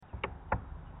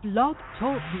Blog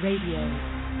Talk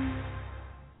Radio.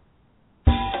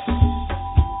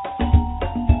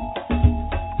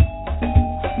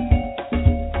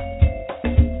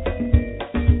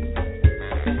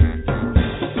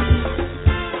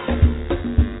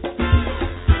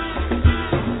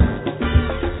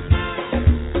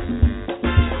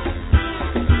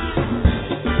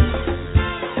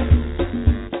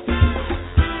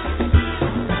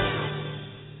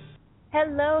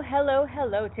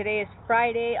 Hello. Today is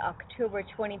Friday, October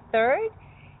 23rd,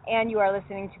 and you are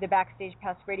listening to the Backstage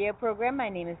Past radio program. My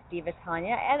name is Diva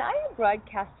Tanya, and I am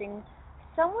broadcasting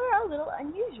somewhere a little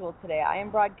unusual today. I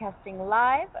am broadcasting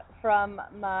live from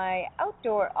my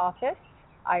outdoor office,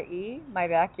 i.e., my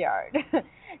backyard.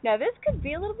 Now, this could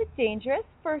be a little bit dangerous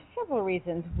for several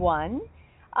reasons. One,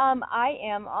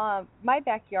 my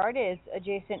backyard is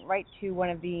adjacent right to one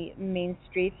of the main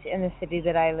streets in the city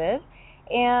that I live.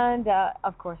 And,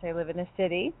 of course, I live in a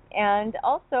city. And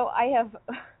also, I have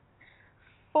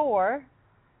 4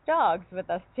 dogs with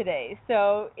us today.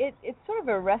 So it's sort of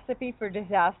a recipe for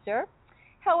disaster.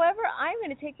 However, I'm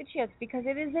going to take the chance because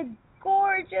it is a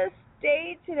gorgeous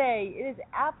day today. It is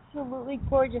absolutely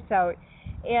gorgeous out.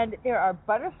 And there are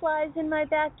butterflies in my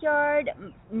backyard.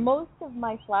 Most of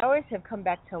my flowers have come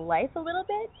back to life a little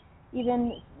bit.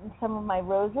 Even some of my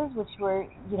roses, which were,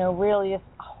 really just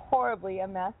horribly a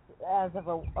mess as of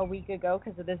a week ago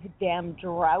because of this damn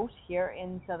drought here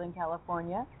in Southern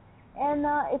California. And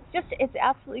it's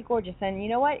absolutely gorgeous. And you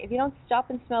know what? If you don't stop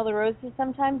and smell the roses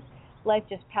sometimes, life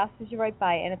just passes you right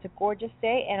by. And it's a gorgeous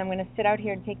day, and I'm going to sit out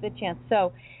here and take the chance.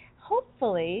 So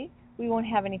hopefully we won't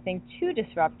have anything too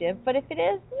disruptive. But if it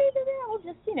is, maybe that will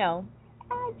just,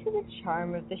 add to the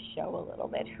charm of the show a little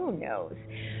bit. Who knows?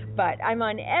 But I'm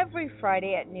on every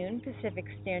Friday at noon Pacific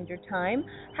Standard Time.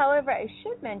 However, I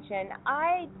should mention,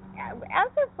 as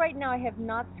of right now, I have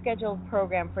not scheduled a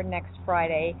program for next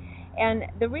Friday.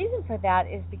 And the reason for that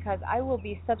is because I will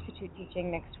be substitute teaching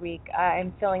next week.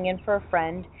 I'm filling in for a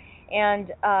friend.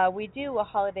 And we do a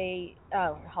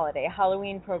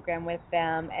Halloween program with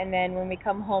them. And then when we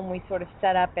come home, we sort of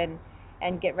set up and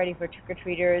get ready for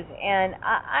trick-or-treaters. And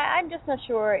I'm just not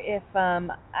sure if I'm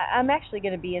actually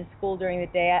going to be in school during the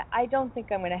day. I don't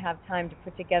think I'm going to have time to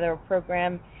put together a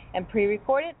program and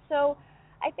pre-record it. So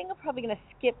I think I'm probably going to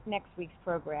skip next week's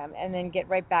program and then get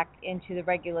right back into the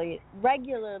regularly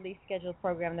scheduled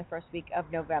program the first week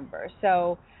of November.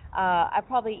 So I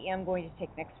probably am going to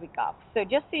take next week off. So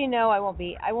just so you know, I won't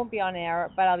be on air,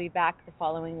 but I'll be back the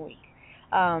following week.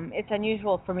 It's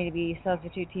unusual for me to be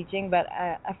substitute teaching, but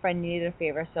a friend needed a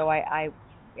favor, so I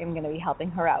am going to be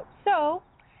helping her out. So,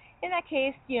 in that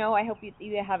case, I hope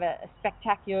you have a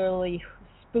spectacularly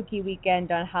spooky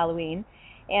weekend on Halloween.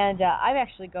 And I'm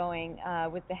actually going,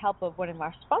 with the help of one of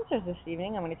our sponsors this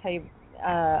evening, I'm going to tell you,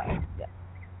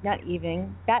 that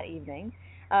evening, but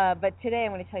today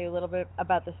I'm going to tell you a little bit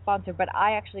about the sponsor. But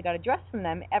I actually got a dress from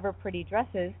them, Ever Pretty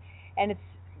Dresses, and it's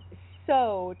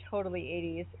so totally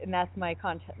 80s, and that's my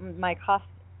costume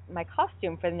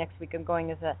for the next week. I'm going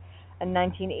as a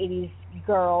 1980s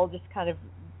girl, just kind of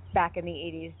back in the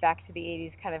 80s, back to the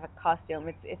 80s kind of a costume.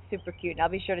 It's super cute, and I'll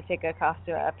be sure to take a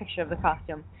picture of the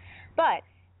costume. But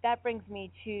that brings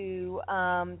me to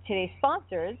today's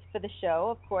sponsors for the show.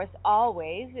 Of course,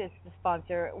 always is the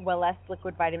sponsor, Wellesse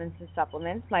Liquid Vitamins and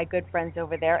Supplements, my good friends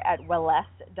over there at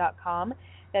wellesse.com.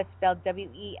 That's spelled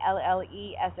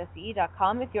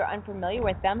WELLESSE.com. If you're unfamiliar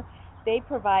with them, they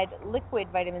provide liquid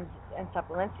vitamins and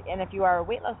supplements. And if you are a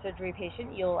weight loss surgery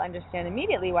patient, you'll understand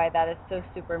immediately why that is so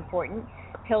super important.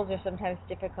 Pills are sometimes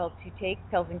difficult to take,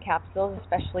 pills and capsules,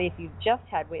 especially if you've just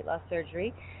had weight loss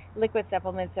surgery. Liquid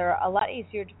supplements are a lot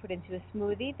easier to put into a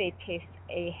smoothie. They taste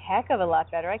a heck of a lot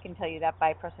better. I can tell you that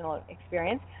by personal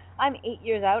experience. I'm 8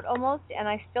 years out almost, and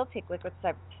I still take liquid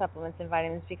supplements and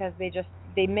vitamins because they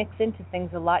mix into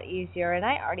things a lot easier, and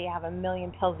I already have a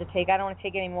million pills to take. I don't want to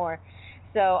take any more.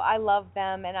 So I love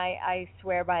them, and I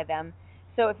swear by them.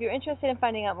 So if you're interested in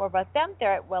finding out more about them,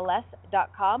 they're at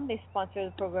wellesse.com. They sponsor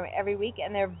the program every week,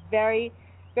 and they're very,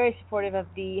 very supportive of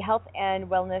the health and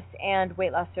wellness and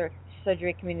weight loss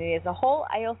surgery community as a whole.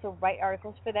 I also write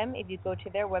articles for them. If you go to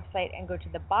their website and go to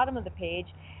the bottom of the page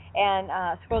and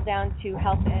scroll down to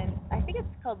health, and I think it's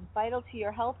called Vital to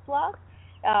Your Health blog,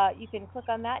 you can click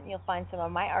on that and you'll find some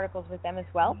of my articles with them as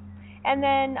well. And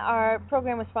then our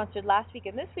program was sponsored last week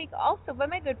and this week also by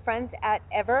my good friends at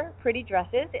Ever Pretty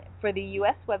Dresses. For the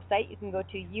U.S. website, you can go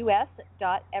to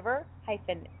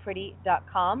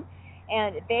us.ever-pretty.com.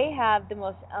 And they have the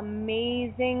most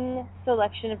amazing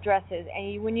selection of dresses.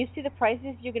 And when you see the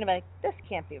prices, you're going to be like, this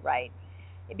can't be right.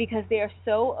 Because they are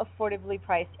so affordably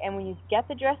priced. And when you get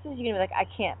the dresses, you're going to be like, I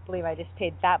can't believe I just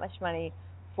paid that much money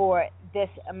for this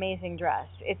amazing dress.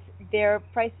 Their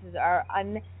prices are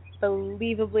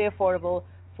unbelievably affordable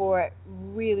for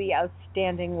really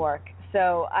outstanding work.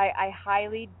 So I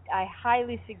highly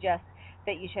suggest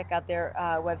that you check out their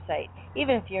website,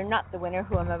 even if you're not the winner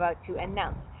who I'm about to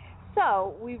announce.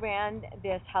 So we ran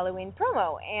this Halloween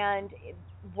promo, and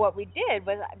what we did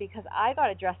was, because I got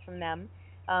a dress from them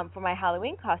for my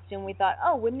Halloween costume, we thought,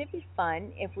 oh, wouldn't it be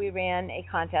fun if we ran a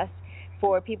contest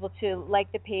for people to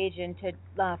like the page and to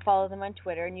follow them on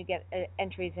Twitter, and you get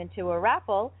entries into a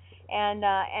raffle,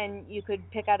 and you could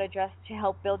pick out a dress to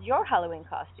help build your Halloween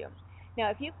costume. Now,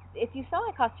 if you saw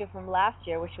my costume from last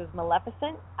year, which was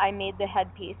Maleficent, I made the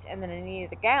headpiece, and then I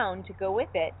needed a gown to go with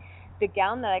it. The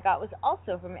gown that I got was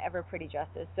also from Ever Pretty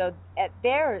Dresses, so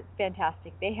they're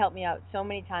fantastic. They help me out so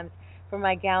many times for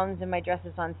my gowns and my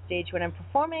dresses on stage when I'm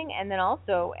performing, and then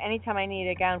also anytime I need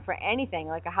a gown for anything,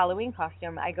 like a Halloween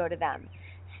costume, I go to them.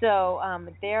 So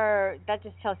that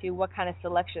just tells you what kind of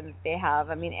selections they have.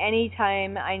 I mean,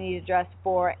 anytime I need a dress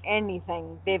for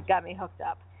anything, they've got me hooked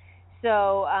up.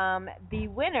 So the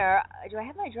winner, do I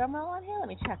have my drum roll on here? Let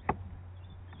me check.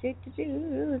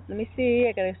 Let me see.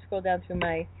 I got to scroll down through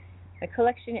my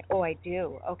collection. Oh, I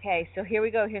do. Okay, so here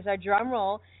we go. Here's our drum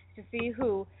roll to see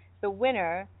who the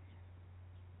winner.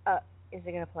 Is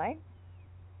it going to play?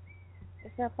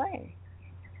 It's not playing.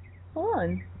 Hold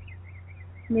on.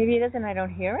 Maybe it doesn't. I don't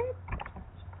hear it.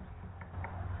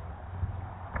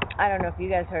 I don't know if you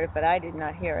guys heard it, but I did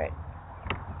not hear it.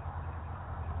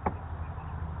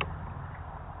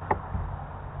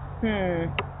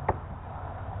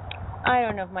 I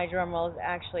don't know if my drum roll is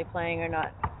actually playing or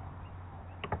not.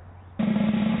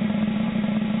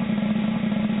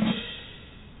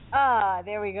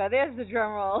 There we go. There's the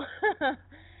drum roll.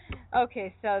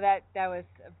 Okay, so that was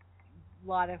a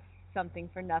lot of something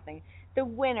for nothing. The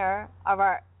winner of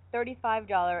our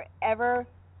 $35 Ever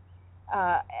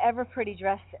Pretty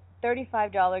Dress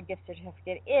 $35 gift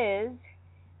certificate is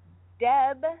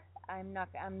Deb.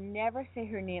 I'm never say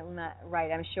her name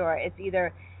right. I'm sure it's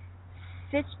either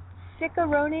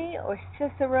Cicerone or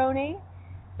Cicerone.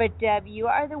 But Deb, you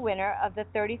are the winner of the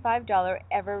 $35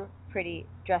 Ever Pretty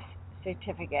Dress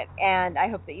certificate, and I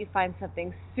hope that you find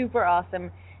something super awesome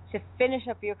to finish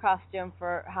up your costume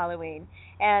for Halloween.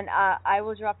 And I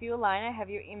will drop you a line. I have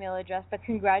your email address, but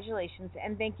congratulations,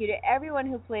 and thank you to everyone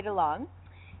who played along.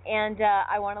 And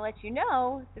I want to let you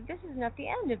know that this is not the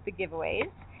end of the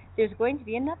giveaways. There's going to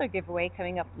be another giveaway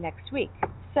coming up next week.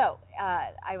 So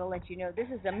I will let you know this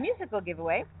is a musical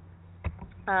giveaway.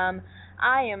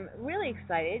 I am really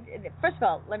excited. First of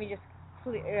all, let me just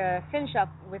finish up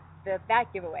with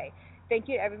that giveaway. Thank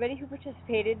you to everybody who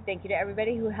participated. Thank you to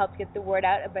everybody who helped get the word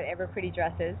out about Ever Pretty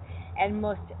Dresses. And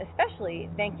most especially,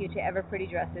 thank you to Ever Pretty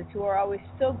Dresses, who are always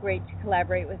so great to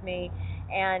collaborate with me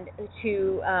and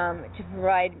to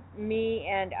provide me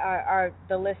and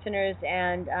the listeners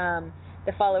and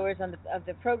the followers of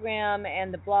the program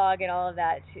and the blog and all of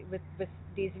that with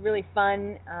these really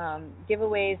fun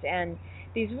giveaways and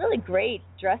these really great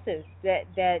dresses that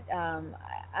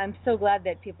I'm so glad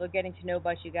that people are getting to know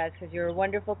about you guys, because you're a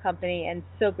wonderful company and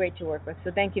so great to work with.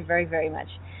 So thank you very, very much.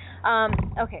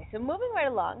 Okay, so moving right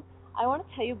along, I want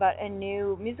to tell you about a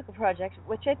new musical project,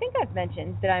 which I think I've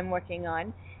mentioned that I'm working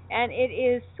on, and it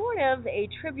is sort of a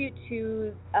tribute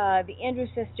to the Andrews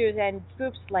Sisters and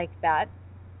groups like that.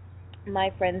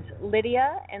 My friends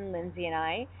Lydia and Lindsay and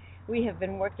I, we have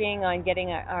been working on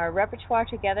getting our repertoire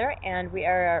together, and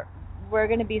we're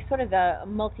going to be sort of a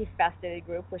multifaceted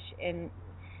group, which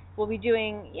we'll be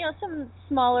doing some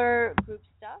smaller group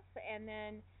stuff, and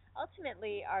then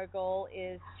ultimately our goal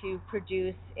is to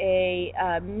produce a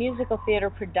musical theater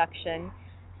production,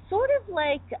 sort of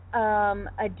like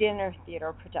a dinner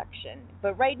theater production.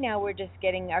 But right now we're just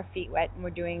getting our feet wet, and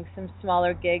we're doing some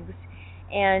smaller gigs.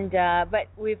 And but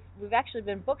we've actually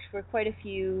been booked for quite a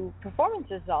few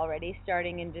performances already,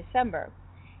 starting in December,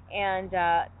 and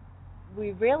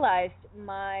we realized,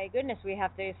 my goodness, we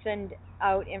have to send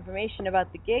out information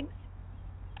about the gigs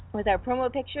with our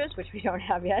promo pictures, which we don't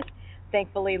have yet.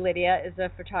 Thankfully, Lydia is a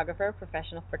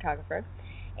professional photographer,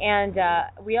 and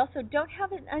we also don't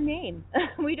have a name.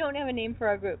 We don't have a name for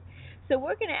our group, so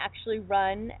we're going to actually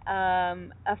run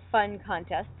a fun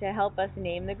contest to help us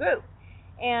name the group.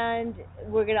 And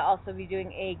we're going to also be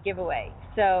doing a giveaway.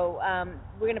 So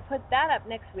we're going to put that up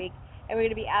next week, and we're going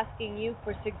to be asking you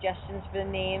for suggestions for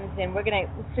the names, and we're going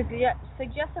to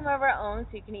suggest some of our own,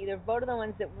 so you can either vote on the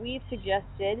ones that we've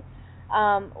suggested,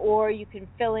 or you can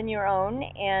fill in your own,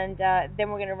 and then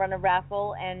we're going to run a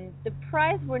raffle. And the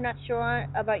prize we're not sure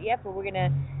about yet, but we're going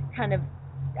to kind of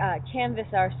canvass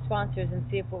our sponsors and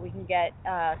see if what we can get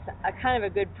a kind of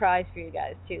a good prize for you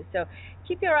guys too. So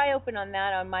keep your eye open on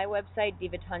that on my website,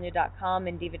 divatanya.com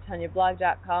and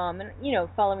divatanyablog.com, and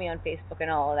follow me on Facebook and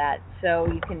all of that. So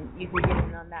you can get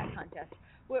in on that contest.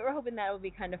 We're hoping that will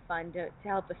be kind of fun to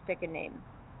help us pick a name.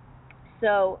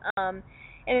 So, and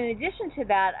in addition to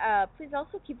that, please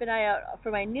also keep an eye out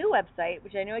for my new website,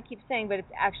 which I know I keep saying, but it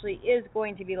actually is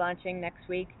going to be launching next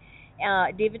week,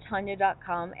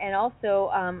 divatanya.com. And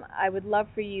also, I would love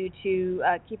for you to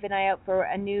keep an eye out for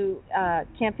a new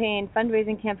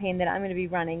fundraising campaign that I'm going to be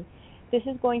running. This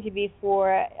is going to be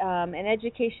for an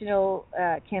educational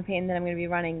campaign that I'm going to be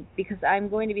running, because I'm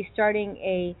going to be starting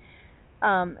a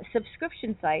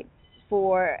subscription site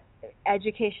for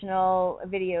educational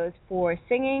videos for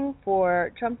singing,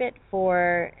 for trumpet,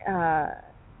 for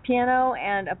piano,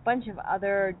 and a bunch of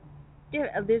other.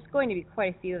 There's going to be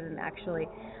quite a few of them actually,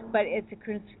 but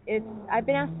I've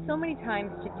been asked so many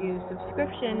times to do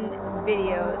subscription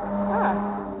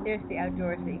videos. There's the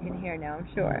outdoors that you can hear now, I'm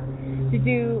sure. To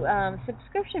do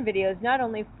subscription videos not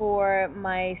only for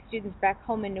my students back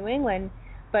home in New England,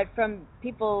 but from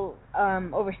people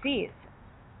overseas.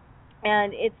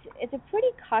 And it's a pretty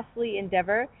costly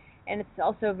endeavor, and it's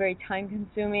also very time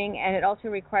consuming, and it also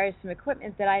requires some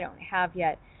equipment that I don't have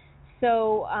yet.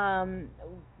 So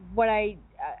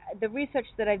the research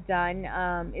that I've done,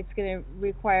 it's going to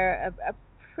require a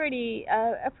pretty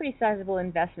sizable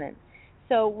investment.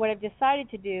 So what I've decided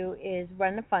to do is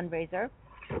run a fundraiser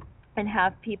and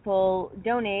have people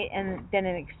donate, and then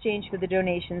in exchange for the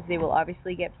donations, they will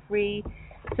obviously get free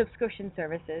subscription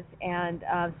services and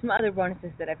some other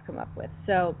bonuses that I've come up with.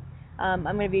 So I'm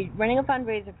going to be running a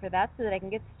fundraiser for that so that I can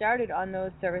get started on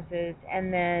those services,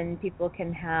 and then people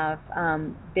can have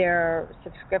their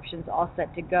subscriptions all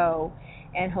set to go,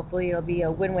 and hopefully it'll be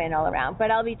a win-win all around.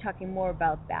 But I'll be talking more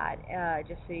about that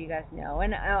just so you guys know,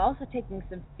 and I'm also taking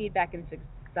some feedback and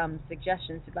some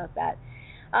suggestions about that.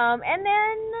 And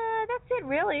then that's it,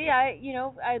 really.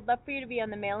 I'd love for you to be on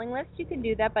the mailing list. You can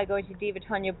do that by going to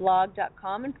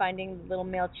divatanyablog.com and finding the little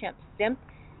MailChimp stamp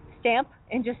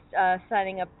and just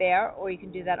signing up there, or you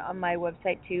can do that on my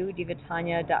website too,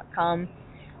 divatanya.com,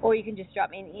 or you can just drop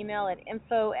me an email at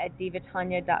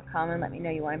info@divatanya.com and let me know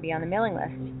you want to be on the mailing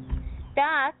list.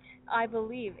 That, I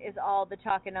believe, is all the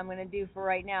talking I'm going to do for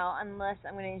right now, unless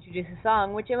I'm going to introduce a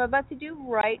song, which I'm about to do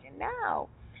right now.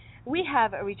 We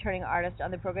have a returning artist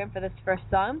on the program for this first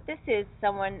song. This is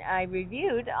someone I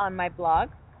reviewed on my blog.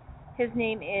 His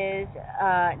name is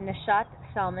Nishat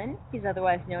Salman. He's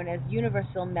otherwise known as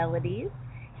Universal Melodies.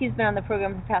 He's been on the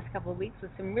program the past couple of weeks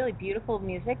with some really beautiful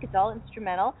music. It's all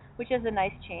instrumental, which is a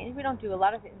nice change. We don't do a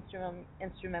lot of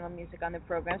instrumental music on the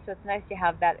program, so it's nice to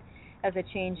have that as a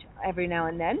change every now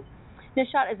and then.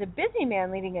 Nishat is a busy man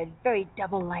leading a very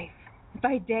double life.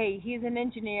 By day, he is an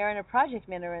engineer and a project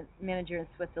manager in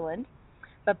Switzerland,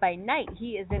 but by night,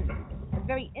 he is a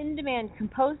very in-demand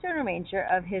composer and arranger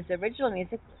of his original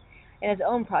music in his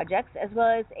own projects, as well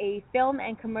as a film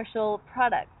and commercial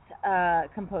products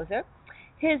composer.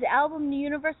 His album,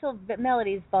 Universal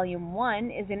Melodies Volume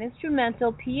 1, is an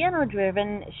instrumental,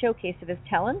 piano-driven showcase of his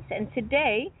talents, and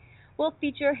today we'll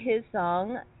feature his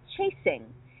song,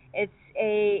 Chasing.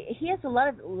 He has a lot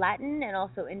of Latin and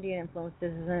also Indian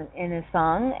influences in his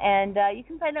song, and you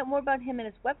can find out more about him at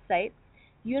his website,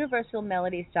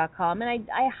 universalmelodies.com, and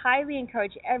I highly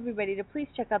encourage everybody to please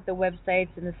check out the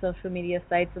websites and the social media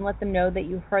sites and let them know that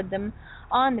you heard them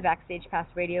on the Backstage Pass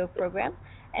radio program.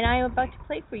 And I am about to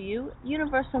play for you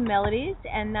Universal Melodies,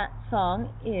 and that song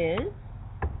is...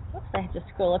 Oops, I have to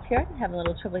scroll up here. I'm having a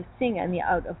little trouble seeing on the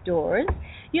out of doors.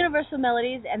 Universal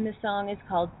Melodies, and the song is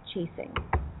called Chasing.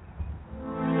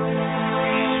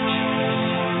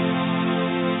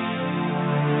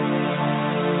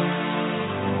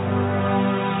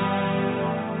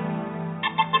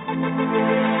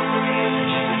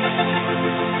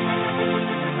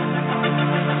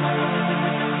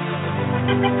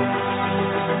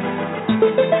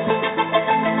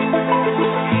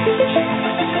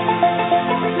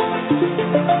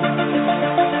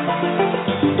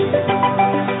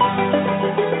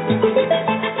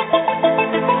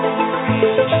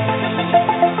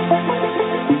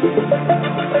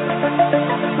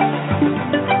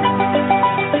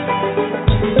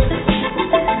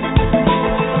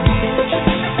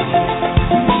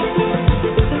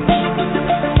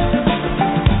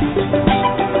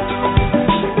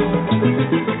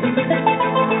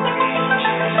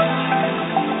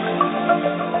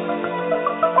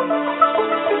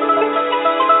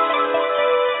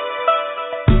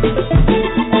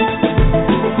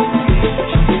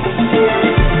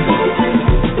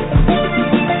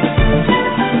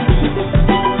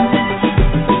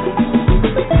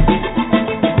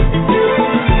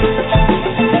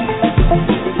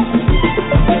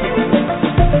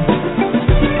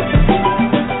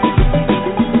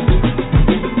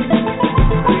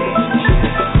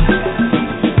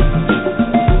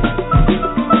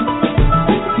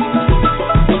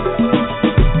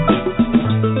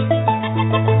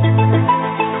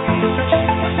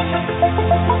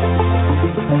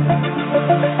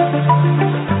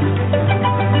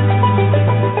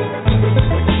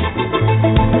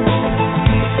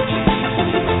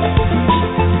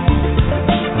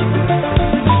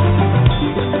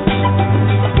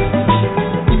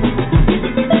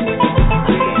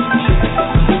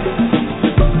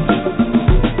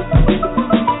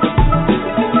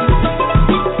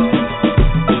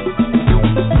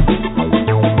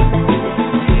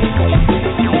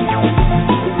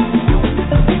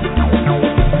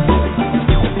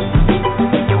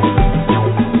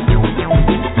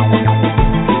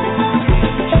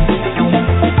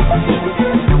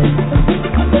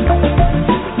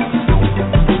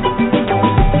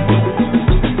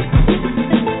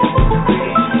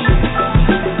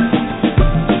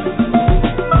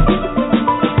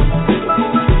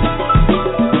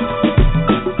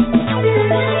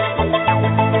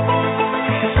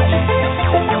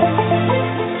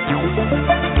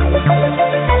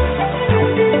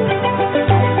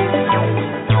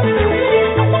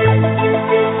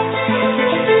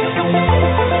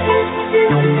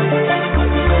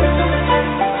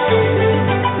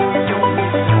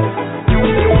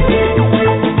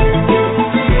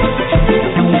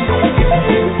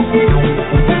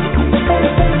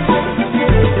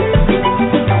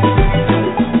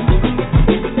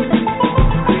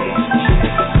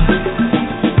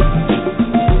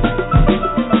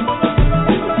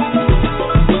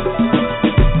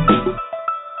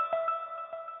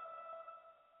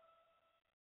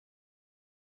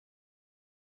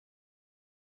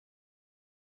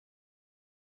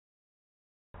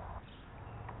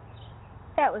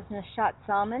 that was Nashat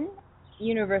Salman,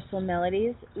 Universal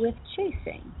Melodies with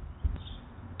Chasing.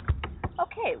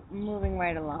 Okay, moving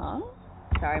right along.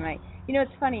 Sorry,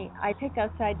 it's funny. I picked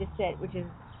outside to sit, which is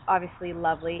obviously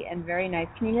lovely and very nice.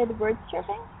 Can you hear the birds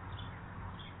chirping?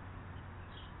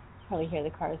 Probably hear the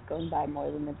cars going by more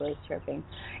than the birds chirping.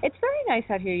 It's very nice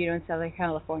out here, in Southern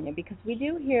California, because we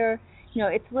do hear,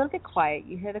 it's a little bit quiet.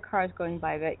 You hear the cars going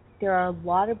by, but there are a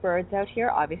lot of birds out here,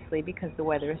 obviously, because the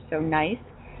weather is so nice.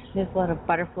 There's a lot of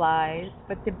butterflies,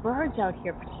 but the birds out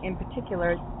here in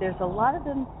particular, there's a lot of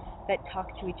them that talk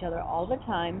to each other all the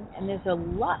time, and there's a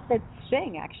lot that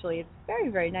sing, actually. It's very,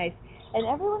 very nice. And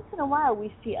every once in a while,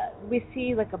 we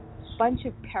see like a bunch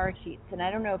of parakeets, and I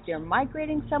don't know if they're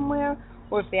migrating somewhere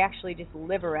or if they actually just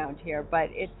live around here, but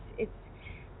it's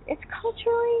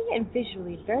culturally and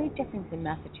visually very different than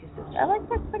Massachusetts. I like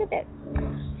that quite a bit.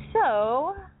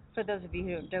 So, for those of you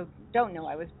who don't know,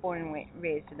 I was born and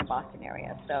raised in the Boston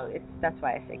area, so that's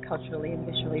why I say culturally and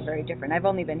visually very different. I've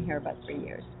only been here about 3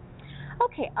 years.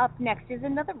 Okay, up next is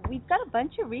we've got a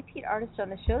bunch of repeat artists on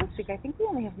the show this week. I think we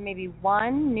only have maybe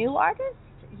one new artist.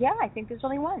 Yeah, I think there's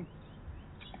only one.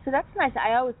 So that's nice.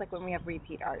 I always like when we have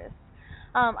repeat artists.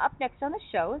 Up next on the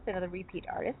show is another repeat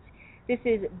artist. This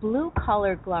is Blue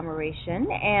Collar Agglomeration,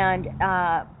 and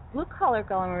Blue Collar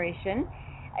Agglomeration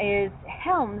is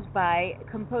helmed by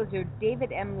composer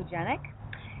David M. Lujanek,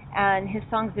 and his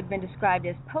songs have been described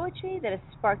as poetry that has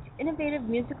sparked innovative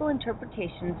musical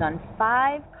interpretations on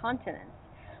 5 continents.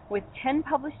 With 10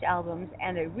 published albums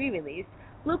and a re-release,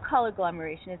 Blue Collar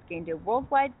Agglomeration has gained a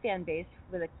worldwide fan base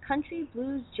with a country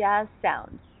blues jazz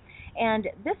sound. And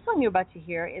this song you're about to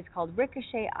hear is called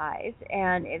Ricochet Eyes,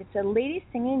 and it's a lady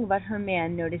singing about her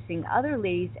man noticing other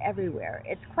ladies everywhere.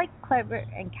 It's quite clever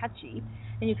and catchy,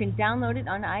 and you can download it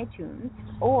on iTunes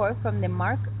or from the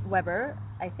Mark Weber,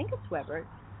 I think it's Weber,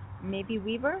 maybe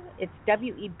Weaver, it's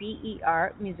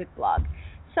Weber music blog.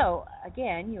 So,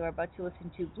 again, you are about to listen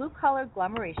to Blue Collar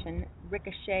Agglomeration,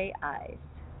 Ricochet Eyes.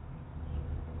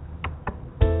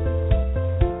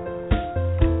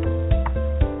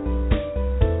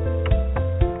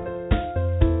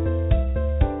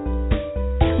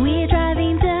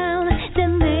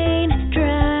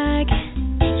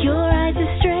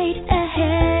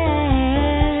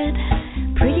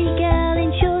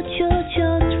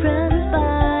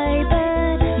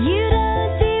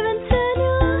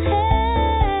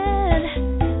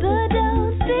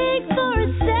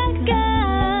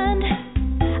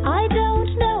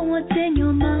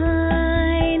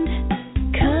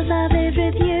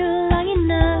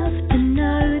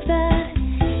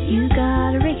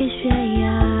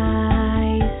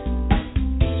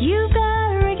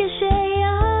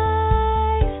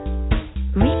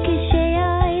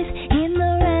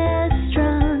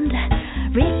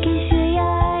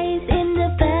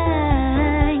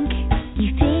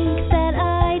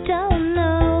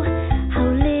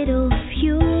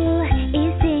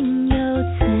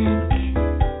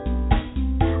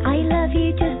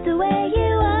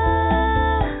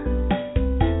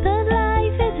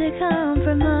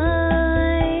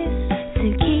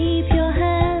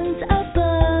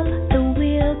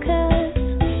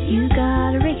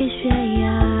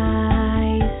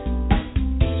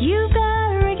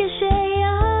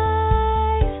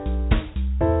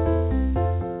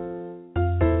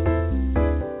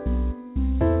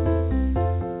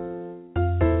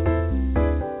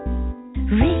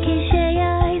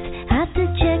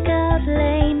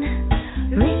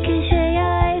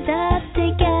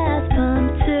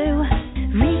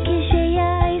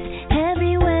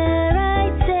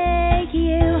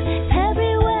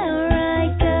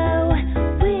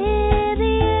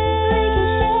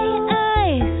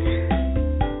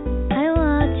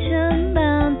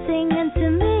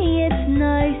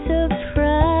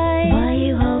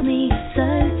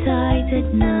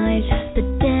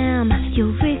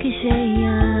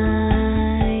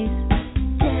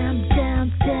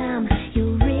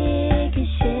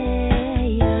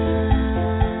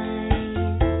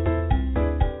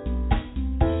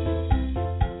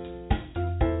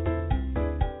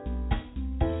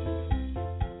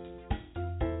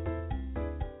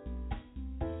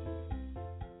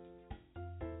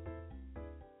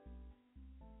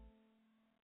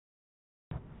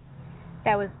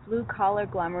 That was Blue Collar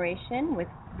Agglomeration with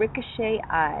Ricochet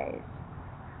Eyes.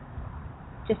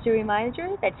 Just a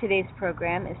reminder that today's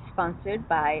program is sponsored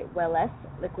by Welless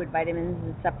Liquid Vitamins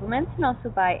and Supplements, and also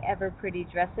by Ever Pretty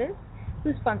Dresses,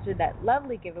 who sponsored that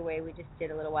lovely giveaway we just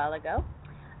did a little while ago.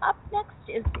 Up next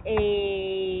is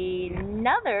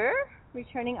another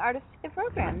returning artist to the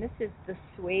program. This is the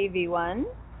Swavey one.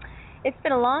 It's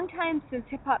been a long time since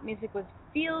hip-hop music was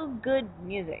feel-good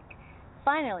music.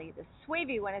 Finally, the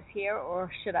Swavey one is here, or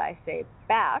should I say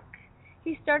back.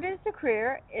 He started his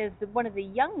career as one of the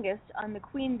youngest on the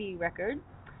Queen Bee record.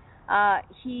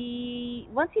 He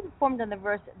performed on the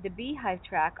verse "The Beehive"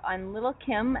 track on Little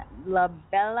Kim La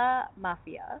Bella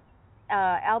Mafia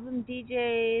album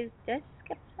DJs. Did I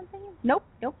skip something? Nope.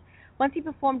 Once he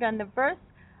performed on the verse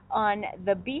on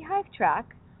the Beehive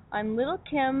track on Little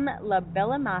Kim La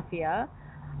Bella Mafia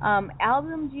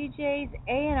album DJs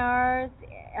A&Rs.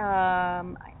 I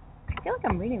feel like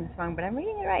I'm reading this wrong, but I'm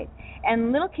reading it right.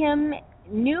 And Little Kim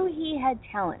knew he had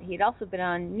talent. He had also been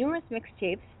on numerous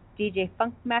mixtapes, DJ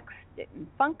Funk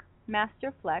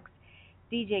Master Flex,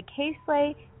 DJ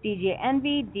K-Slay, DJ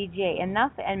Envy, DJ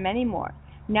Enough, and many more.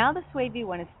 Now the Swavey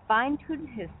one has fine-tuned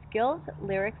his skills,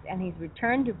 lyrics, and he's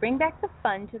returned to bring back the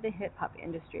fun to the hip-hop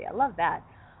industry. I love that.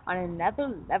 On another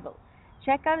level.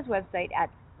 Check out his website at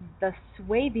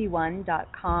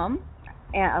theswaveyone.com.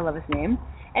 And I love his name.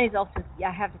 And he's also,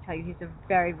 I have to tell you, he's a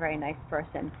very, very nice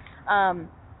person.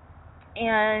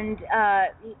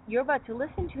 You're about to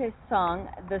listen to his song,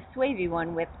 The Swavey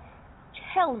One, with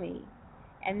Tell Me.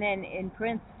 And then in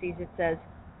parentheses it says,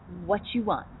 What You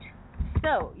Want.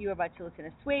 So, you're about to listen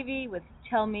to Swavey with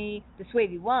Tell Me, The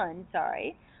Swavey One,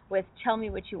 with Tell Me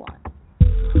What You Want.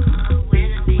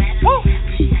 Woo!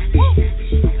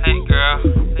 Hey girl,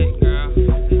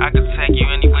 I could take you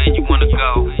anywhere you wanna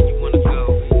go.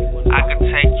 I could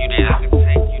take you there,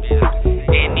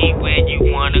 anywhere you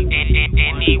wanna,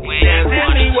 anywhere you wanna go. Now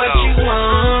tell me what you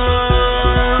want.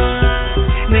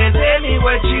 Now tell me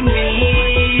what you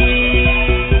need.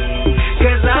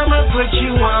 'Cause I'ma put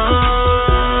you on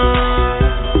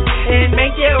and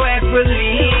make your ass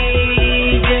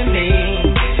believe in me.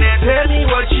 Now tell me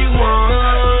what you want.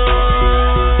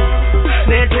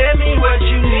 Now tell me what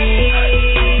you need.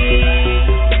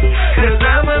 'Cause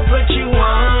I'ma put you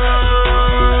on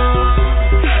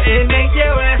and make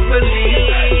your ass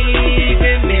believe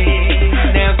in me.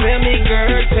 Now tell me,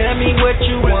 girl, tell me what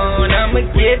you want. I'ma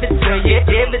give it to you,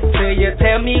 give it to you.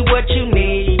 Tell me what you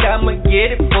need. I'ma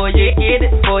get it for you, get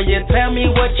it for you. Tell me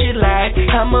what you like.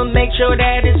 I'ma make sure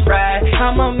that it's right.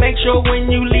 I'ma make sure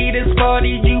when you leave this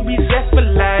party, you be set for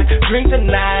life. Drink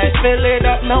tonight, fill it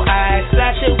up, no ice.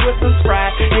 Slash it with some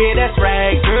Sprite. Yeah, that's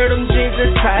right. Girl, them jeans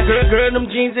are tight. Girl, them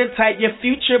jeans are tight. Your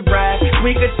future bride.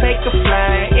 We could take a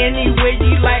flight anywhere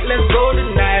you like. Let's go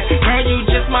tonight. Girl, you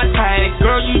just my type.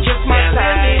 Girl, you just my type.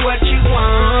 Tell me what you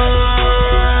want.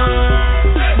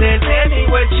 Now tell me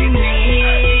what you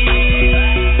need.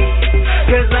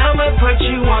 'Cause I'ma put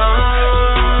you on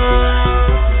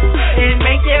and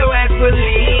make your ass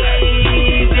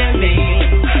believe in me.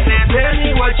 Now tell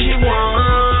me what you want.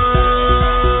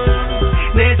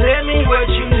 Now tell me what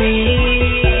you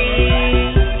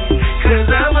need. 'Cause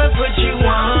I'ma put you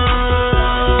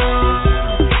on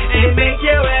and make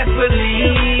your ass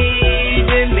believe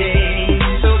in me.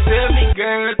 So tell me,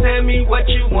 girl, tell me what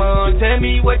you want. Tell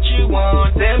me what you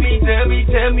want. Tell me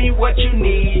what you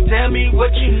need. Tell me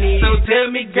what you need. So tell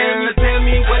me, girl, tell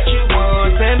me what you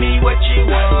want. Tell me what you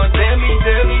want. Tell me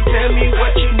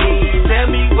what you need. Tell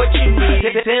me what you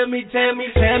need.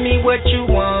 Tell me what you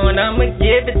want. I'ma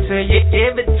give it to you,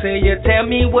 give it to you. Tell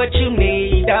me what you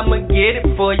need. I'ma get it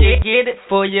for you, get it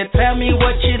for you. Tell me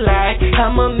what you like.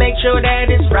 I'ma make sure that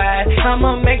it's right.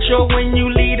 I'ma make sure when you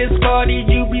leave this party,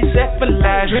 you be set for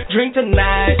life. Drink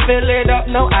tonight, fill it up,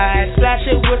 no ice. Slash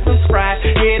it with some Sprite.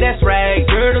 Yeah, that's right.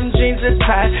 Girl, them jeans are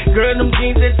tight. Girl, them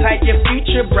jeans are tight. Your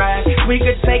future bride. We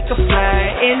could take a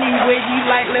flight anywhere you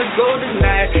like. Let's go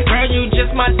tonight. Girl, you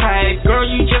just my type. Girl,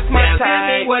 you just my type. Tell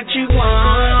me what you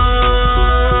want.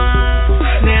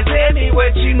 Now tell me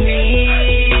what you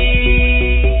need.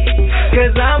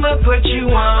 'Cause I'ma put you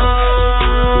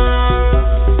on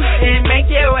and make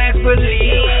your ass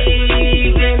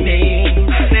believe in me.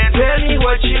 Now tell me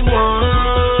what you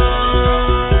want.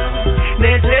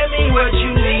 Now tell me what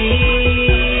you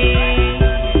need.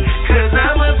 'Cause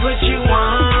I'ma put you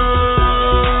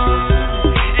on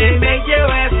and make your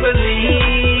ass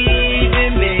believe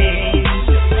in me.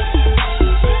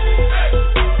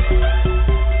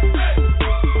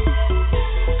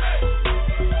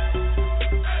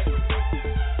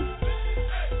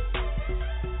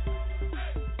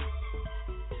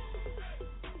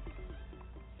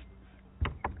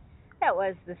 That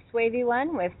was the Swavey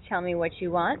one with Tell Me What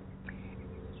You Want.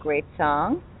 Great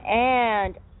song.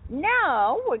 And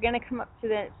now we're going to come up to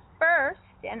the first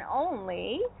and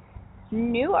only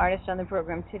new artist on the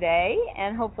program today,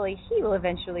 and hopefully he will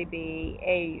eventually be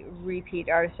a repeat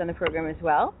artist on the program as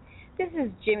well. This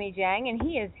is Jimmy Jang, and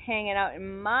he is hanging out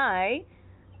in my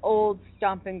old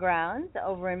stomping grounds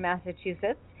over in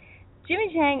Massachusetts.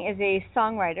 Jimmy Jang is a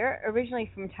songwriter originally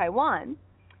from Taiwan,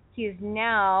 He is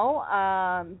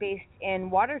now based in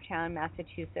Watertown,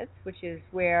 Massachusetts, which is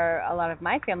where a lot of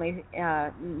my family,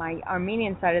 my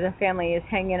Armenian side of the family, is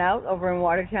hanging out over in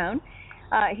Watertown.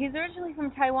 He's originally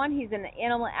from Taiwan. He's an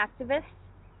animal activist,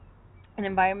 an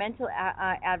environmental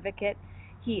advocate.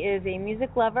 He is a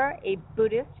music lover, a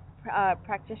Buddhist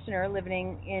practitioner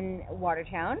living in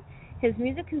Watertown. His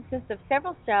music consists of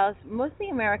several styles, mostly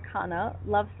Americana,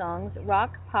 love songs,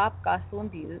 rock, pop, gospel,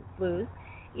 and blues.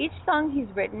 Each song he's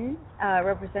written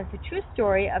represents a true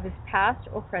story of his past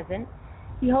or present.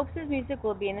 He hopes his music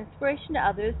will be an inspiration to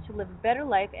others to live a better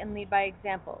life and lead by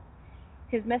example.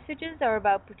 His messages are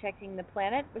about protecting the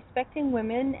planet, respecting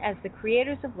women as the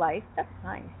creators of life, that's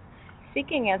nice,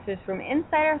 seeking answers from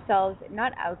inside ourselves,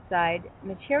 not outside.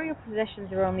 Material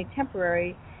possessions are only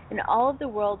temporary, and all of the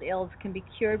world ills can be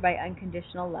cured by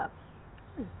unconditional love.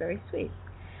 This is very sweet.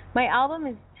 My album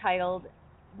is titled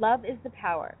Love is the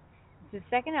Power. It's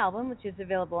the second album, which is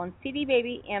available on CD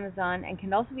Baby, Amazon, and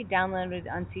can also be downloaded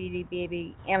on CD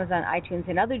Baby, Amazon, iTunes,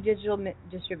 and other digital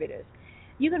distributors.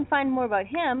 You can find more about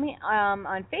him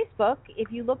on Facebook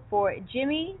if you look for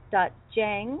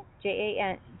Jimmy.Jang,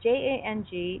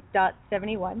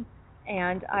 Jang.71,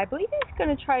 and I believe he's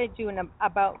going to try to do an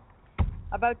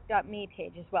about.me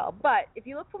page as well. But if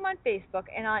you look for him on Facebook,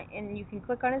 and you can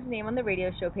click on his name on the radio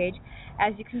show page,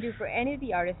 as you can do for any of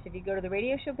the artists. If you go to the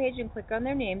radio show page and click on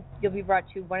their name, you'll be brought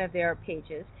to one of their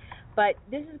pages. But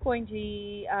this is going to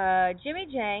be Jimmy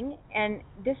Jang, and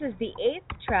this is the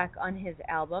 8th track on his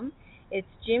album. It's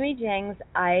Jimmy Jang's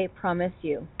I Promise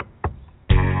You.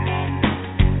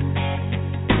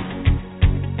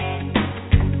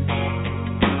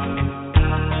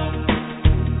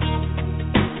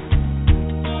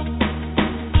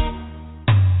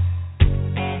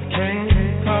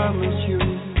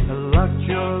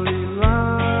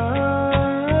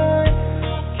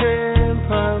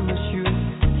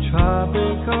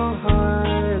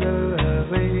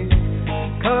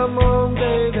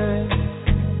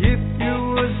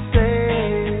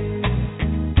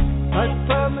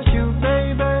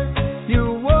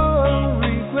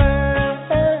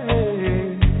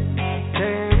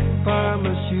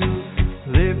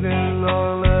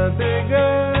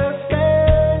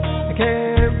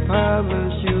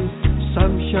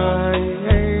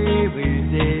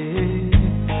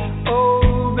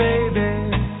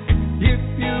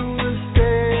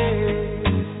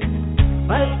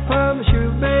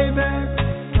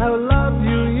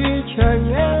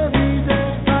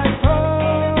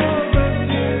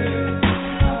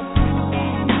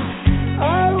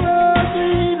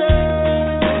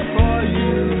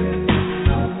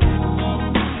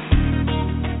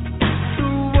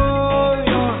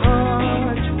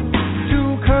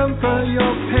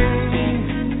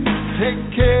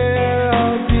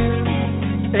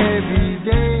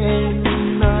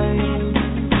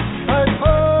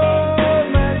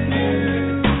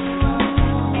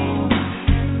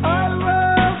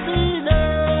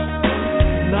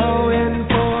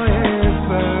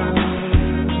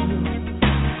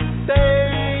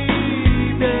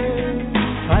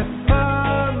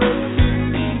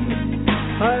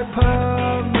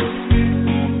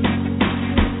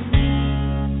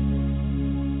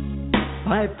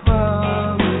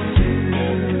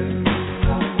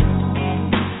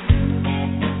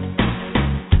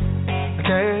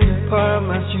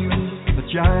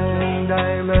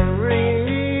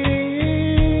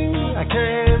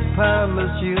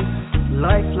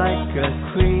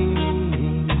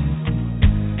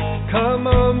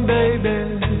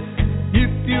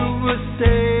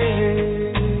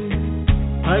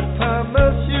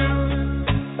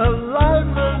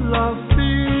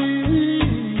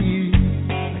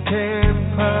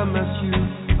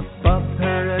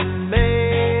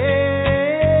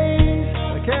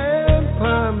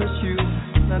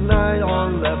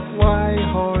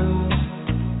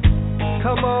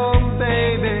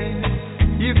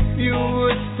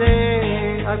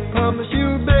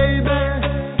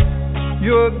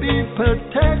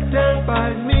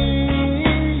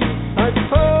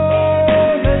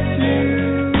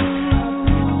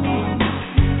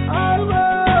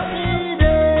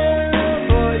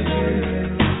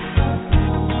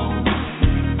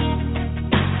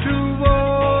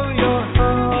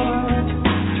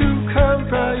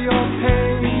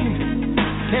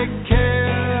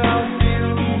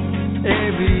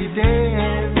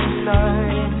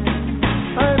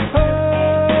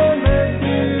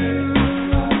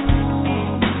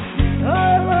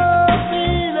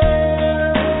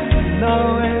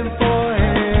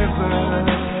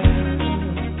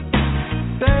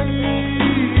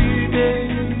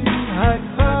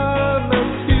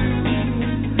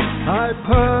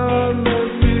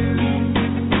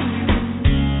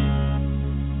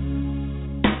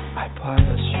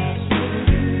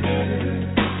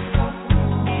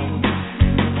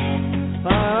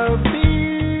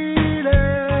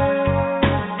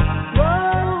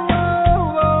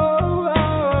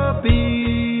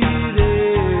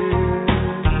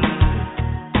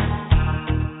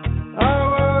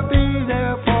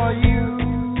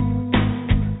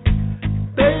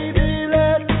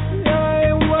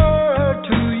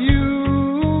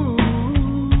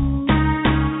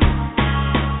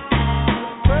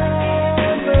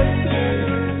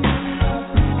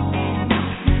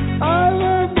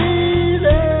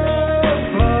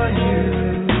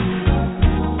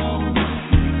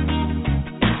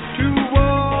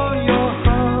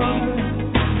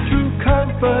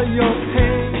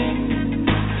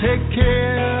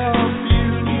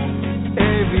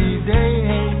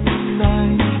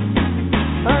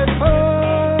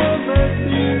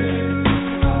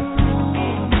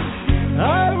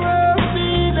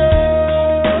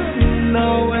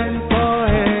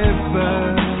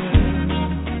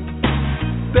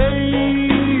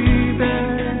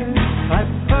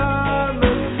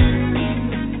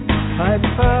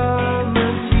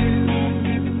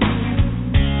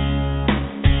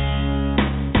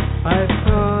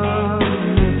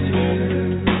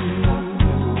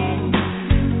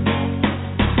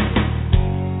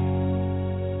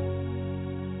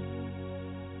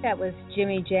 was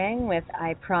Jimmy Jang with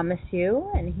I Promise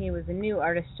You, and he was a new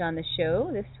artist on the show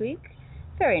this week.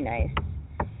 Very nice.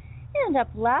 And up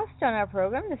last on our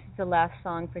program, this is the last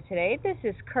song for today. This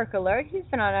is Kirk Alert. He's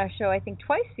been on our show, I think,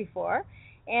 twice before,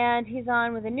 and he's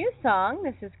on with a new song.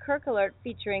 This is Kirk Alert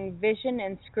featuring Vision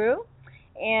and Screw.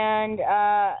 And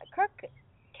Kirk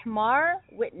Kamar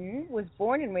Witten was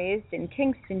born and raised in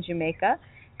Kingston, Jamaica.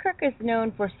 Kirk is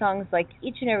known for songs like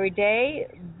Each and Every Day,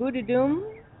 Boodadum,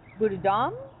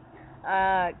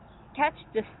 Catch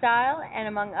the Style, and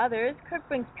among others. Kirk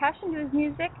brings passion to his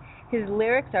music. His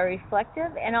lyrics are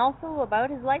reflective and also about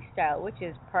his lifestyle, which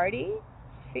is party,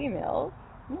 females,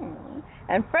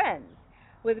 and friends,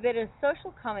 with a bit of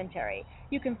social commentary.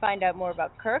 You can find out more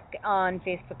about Kirk on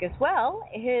Facebook as well.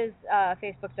 His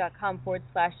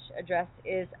facebook.com/address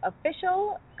is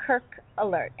Official Kirk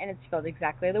Alert, and it's spelled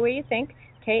exactly the way you think.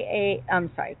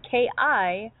 K-I-R-K.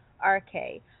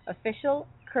 Official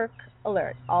Kirk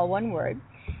Alert, all one word.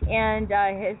 And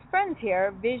his friends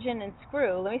here, Vision and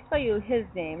Screw. Let me spell you his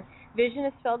name. Vision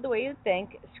is spelled the way you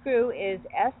think. Screw is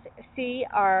S-C-R-U-E.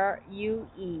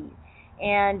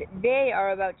 And they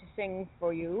are about to sing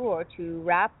for you, or to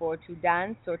rap, or to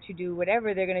dance, or to do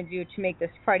whatever they're going to do to make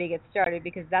this party get started,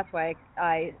 because that's why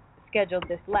I scheduled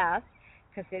this last,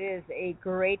 because it is a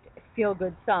great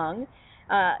feel-good song.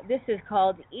 This is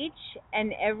called Each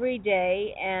and Every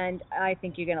Day, and I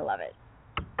think you're going to love it.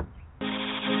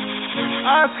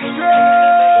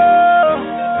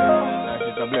 Life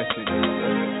is a blessing.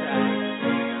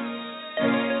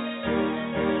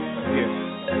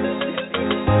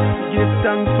 Give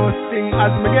thanks for sing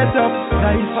as me get up.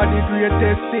 Life are the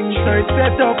greatest thing, so it's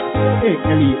set up.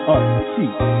 A-L-E-R-C.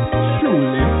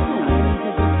 Truly.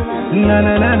 Na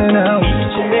na na na na.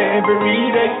 Each and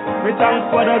every day, we thank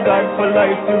for the God for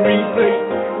life to replay.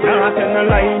 Not in a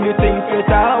line, you think it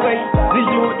away. The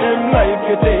youth them life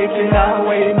you taking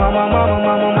away. Mama,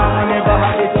 never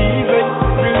had it easy.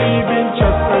 Believe in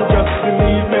just and just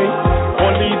believe me.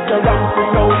 Only the wrong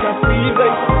thing out of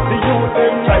freezing. The youth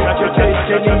them life you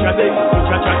taking easy.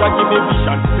 Cha give me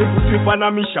vision. We put you on a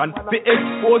mission. We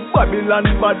expose Babylon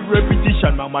bad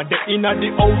repetition. Mama they in at the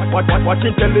house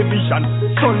watching television.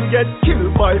 Son get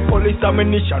killed by police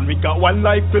ammunition. We got one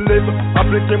life to live. A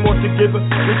plenty more to give.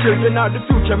 The children are the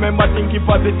future. Remember thinking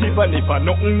positive, and if I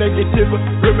nothing negative,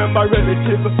 remember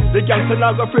relative. The gangsters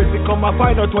are afraid to come and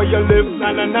find out where you live.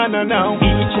 Na na na na na.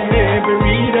 Each and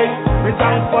every day, we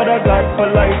thank for the God for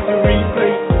life to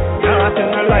replay. Not in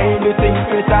a line, you think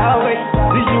it away.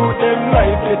 The youth them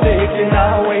life you taking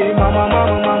away. Mama,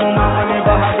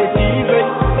 never had it easy.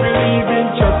 Believe in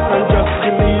just and just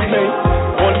believe me.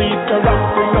 Only the wrong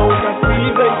thing out of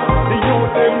freezing. The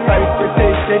youth them life you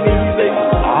taking easy.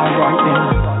 Alright then.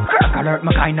 Alert,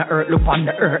 my kinda hurt, look on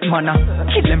the earth, man.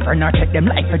 Kill them for not take them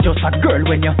like a just a girl.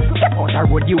 When you step out the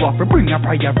road, you have to bring a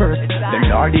prayer verse. The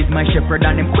Lord is my shepherd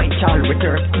and him quench all with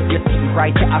thirst. If you think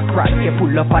right, you act right, you pull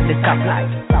up at the stoplight.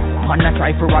 Man, I try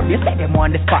for rob you, set them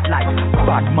on the spotlight.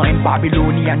 Bad mind,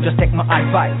 Babylonian, just take my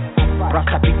advice.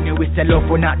 Rasta pick me with the love,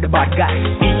 we're not the bad guy.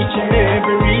 Each and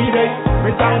every day,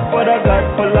 we thank for the God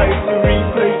for life to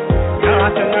replay.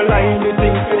 Not in a line, you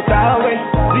think it away.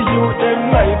 The youth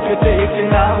them life you taking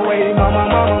away. Mama,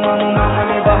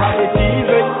 never had it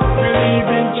easy. Believe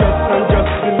in just and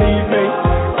just believe me.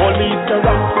 Only the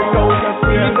wrong thing out of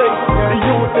freezing. The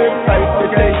youth them life you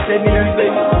taking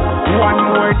easy. One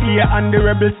more day and the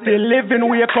rebels still living.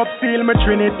 Wake up, seal my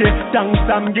trinity. Thanks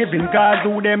I'm giving, cause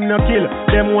who them no kill.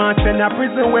 Them want send a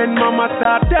prison when mama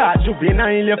start that.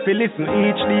 Juvenile you feel listen.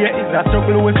 Each day is a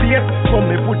struggle we face. So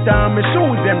me put on my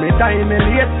shoes every time me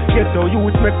late. Get to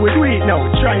youth make we do it now.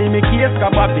 Try me case,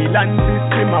 cause Babylon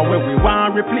system are where we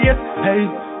want replace. Hey.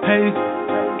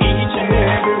 Each and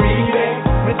every day,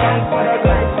 we thank for the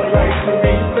God for life to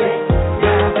replay.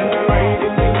 Not in the right, you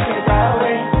think it's our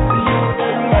way. The youth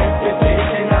them life you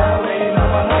taking away.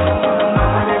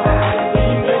 Mama, never had it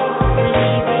easy.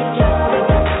 Believe in just and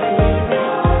just believe me.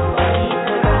 Only the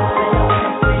wrong thing out of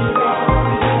freezing. The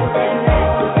youth them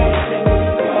life you taking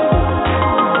easy.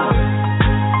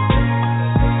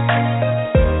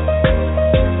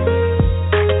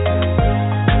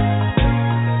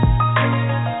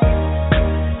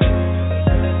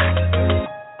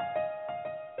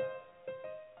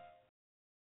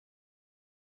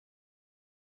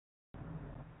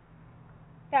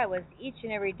 That was Each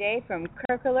and Every Day from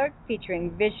Kirk Alert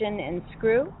featuring Vision and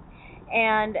Screw.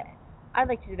 And I'd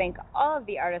like to thank all of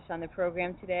the artists on the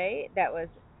program today. That was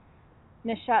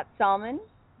Nishat Salman,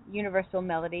 Universal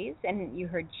Melodies, and you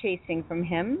heard Chasing from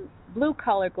him. Blue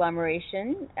Collar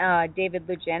Agglomeration, David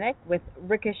Lujanik with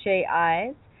Ricochet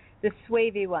Eyes. The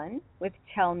Swavy One with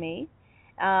Tell Me.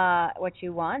 what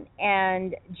you want,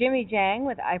 and Jimmy Jang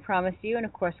with I Promise You, and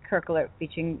of course Kirk Alert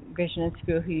featuring Vision and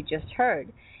Screw, who you just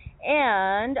heard.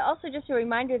 And also just a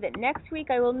reminder that next week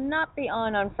I will not be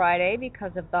on Friday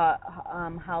because of the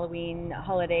Halloween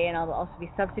holiday, and I'll also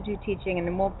be substitute teaching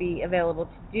and won't be available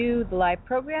to do the live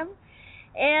program.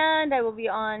 And I will be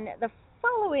on the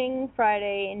following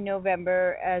Friday in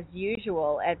November as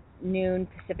usual at noon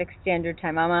Pacific Standard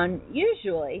Time. I'm on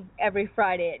usually every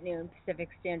Friday at noon Pacific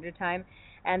Standard Time,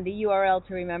 and the URL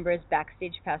to remember is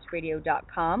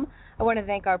BackstagePassRadio.com. I want to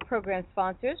thank our program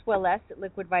sponsors, Wellesse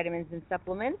Liquid Vitamins and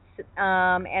Supplements,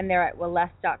 and they're at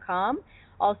Wellesse.com.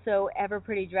 Also, Ever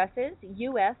Pretty Dresses,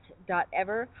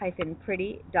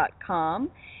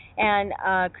 us.ever-pretty.com. And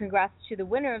congrats to the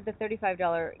winner of the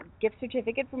 $35 gift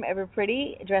certificate from Ever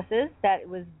Pretty Dresses. That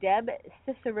was Deb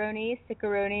Cicerone.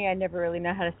 I never really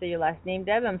know how to say your last name,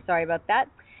 Deb. I'm sorry about that.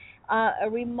 A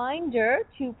reminder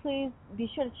to please be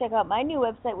sure to check out my new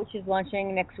website, which is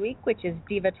launching next week, which is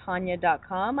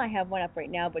divatanya.com. I have one up right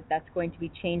now, but that's going to be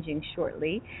changing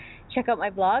shortly. Check out my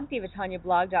blog,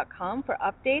 divatanyablog.com, for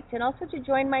updates, and also to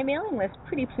join my mailing list,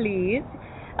 pretty please.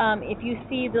 If you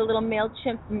see the little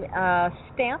MailChimp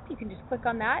stamp, you can just click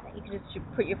on that. You can just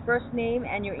put your first name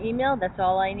and your email. That's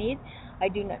all I need. I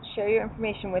do not share your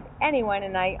information with anyone,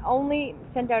 and I only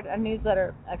send out a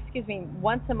newsletter,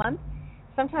 once a month.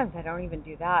 Sometimes I don't even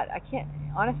do that. I can't,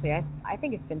 honestly, I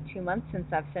think it's been 2 months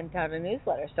since I've sent out a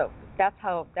newsletter, so that's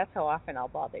how often I'll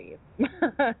bother you.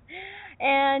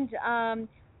 And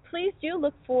please do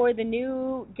look for the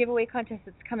new giveaway contest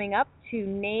that's coming up to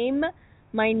name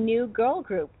my new girl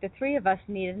group. The three of us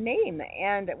need a name,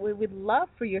 and we would love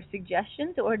for your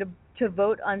suggestions or to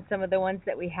vote on some of the ones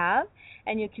that we have,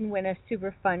 and you can win a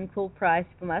super fun, cool prize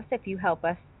from us if you help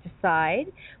us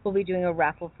decide. We'll be doing a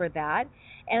raffle for that.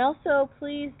 And also,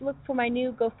 please look for my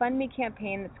new GoFundMe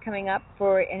campaign that's coming up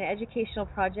for an educational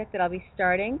project that I'll be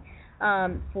starting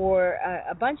for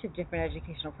a bunch of different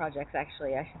educational projects,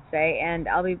 actually, I should say. And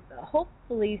I'll be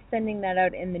hopefully sending that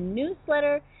out in the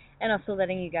newsletter and also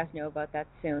letting you guys know about that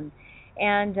soon.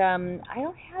 And I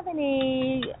don't have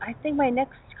any, I think my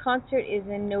next concert is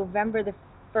in November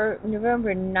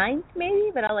 9th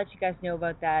maybe, but I'll let you guys know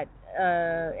about that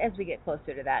as we get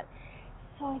closer to that.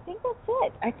 So I think that's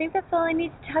it. I think that's all I need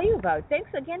to tell you about. Thanks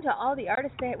again to all the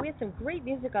artists. We had some great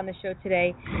music on the show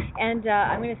today, and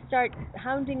I'm going to start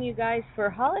hounding you guys for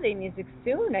holiday music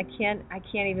soon. I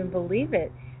can't even believe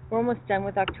it. We're almost done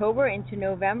with October into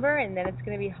November, and then it's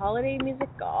going to be holiday music.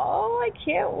 Oh, I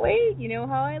can't wait. You know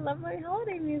how I love my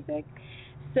holiday music.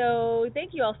 So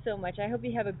thank you all so much. I hope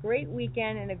you have a great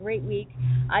weekend and a great week.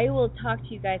 I will talk to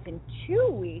you guys in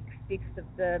 2 weeks because of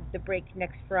the break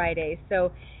next Friday.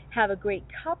 So have a great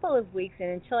couple of weeks,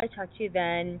 and until I talk to you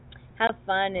then, have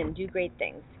fun and do great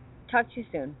things. Talk to you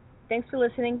soon. Thanks for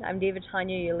listening. I'm David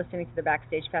Tanya. You're listening to the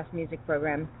Backstage Pass music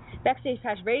program. Backstage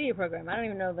Pass radio program. I don't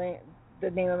even know the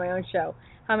name of my own show.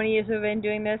 How many years have I been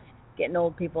doing this? Getting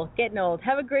old, people. Getting old.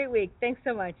 Have a great week. Thanks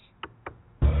so much.